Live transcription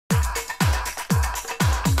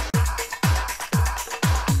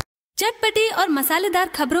चटपटी और मसालेदार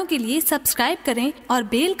खबरों के लिए सब्सक्राइब करें और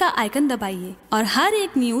बेल का आइकन दबाइए और हर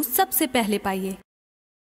एक न्यूज़ सबसे पहले पाइए।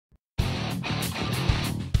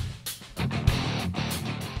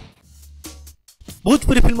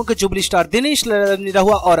 भोजपुरी फिल्मों के जुबली स्टार दिनेश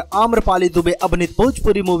निरहुआ और आम्रपाली दुबे अभिनीत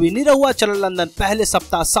भोजपुरी मूवी निरहुआ चलल लंदन पहले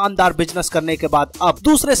सप्ताह शानदार बिजनेस करने के बाद अब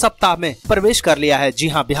दूसरे सप्ताह में प्रवेश कर लिया है। जी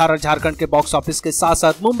हां, बिहार और झारखंड के बॉक्स ऑफिस के साथ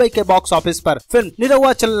साथ मुंबई के बॉक्स ऑफिस पर फिल्म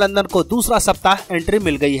निरहुआ चलल लंदन को दूसरा सप्ताह एंट्री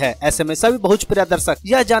मिल गई है। ऐसे में सभी भोजपुरी दर्शक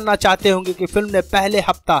यह जानना चाहते होंगे कि फिल्म ने पहले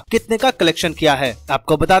हफ्ता कितने का कलेक्शन किया है।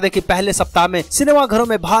 आपको बता दें कि पहले सप्ताह में सिनेमा घरों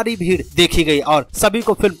में भारी भीड़ देखी गई और सभी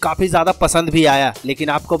को फिल्म काफी ज्यादा पसंद भी आया। लेकिन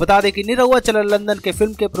आपको बता दें कि निरहुआ चलल लंदन के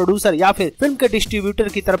फिल्म के प्रोड्यूसर या फिर फिल्म के डिस्ट्रीब्यूटर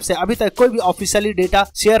की तरफ से अभी तक कोई भी ऑफिशियली डेटा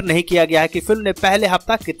शेयर नहीं किया गया है कि फिल्म ने पहले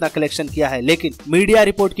हफ्ता कितना कलेक्शन किया है। लेकिन मीडिया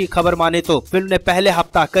रिपोर्ट की खबर माने तो फिल्म ने पहले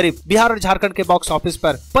हफ्ता करीब बिहार और झारखंड के बॉक्स ऑफिस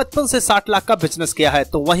पर 55 से 60 लाख का बिजनेस किया है।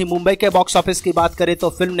 तो वहीं मुंबई के बॉक्स ऑफिस की बात करें तो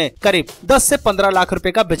फिल्म ने करीब 10 से 15 लाख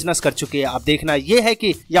रुपए का बिजनेस कर चुकी है। अब देखना ये है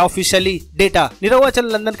कि यह ऑफिशियली डेटा निरहुआ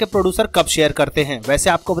चलल लंदन के प्रोड्यूसर कब शेयर करते हैं। वैसे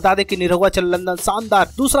आपको बता दें कि निरहुआ चलल लंदन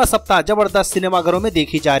शानदार दूसरा सप्ताह जबरदस्त सिनेमाघरों में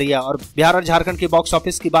देखी जा रही है और बिहार और झारखंड की बॉक्स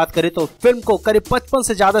ऑफिस की बात करें तो फिल्म को करीब 55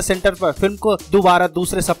 से ज्यादा सेंटर पर फिल्म को दोबारा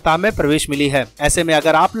दूसरे सप्ताह में प्रवेश मिली है। ऐसे में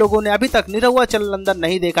अगर आप लोगों ने अभी तक निरहुआ चलल लंदन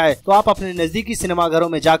नहीं देखा है तो आप अपने नजदीकी सिनेमाघरों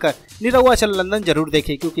में जाकर निरहुआ चलल लंदन जरूर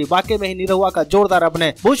देखें, क्योंकि वाकई में ही निरहुआ का जोरदार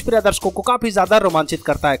अभिनय भोजपुरी दर्शकों को काफी ज्यादा रोमांचित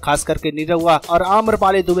करता है। खास करके निरहुआ और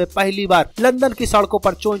आम्रपाली दुबे पहली बार लंदन की सड़कों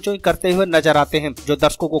पर चोई चोई करते हुए नजर आते हैं, जो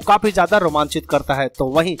दर्शकों को काफी ज्यादा रोमांचित करता है। तो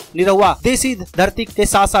वहीं निरहुआ देसी धरती के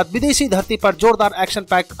साथ साथ विदेशी धरती पर जोरदार एक्शन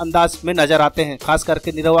पैक अंदाज में नजर आते हैं। खास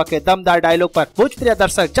करके निरहुआ के दमदार डायलॉग पर भोजपुरी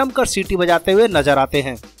दर्शक जमकर सीटी बजाते हुए नजर आते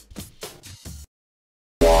हैं।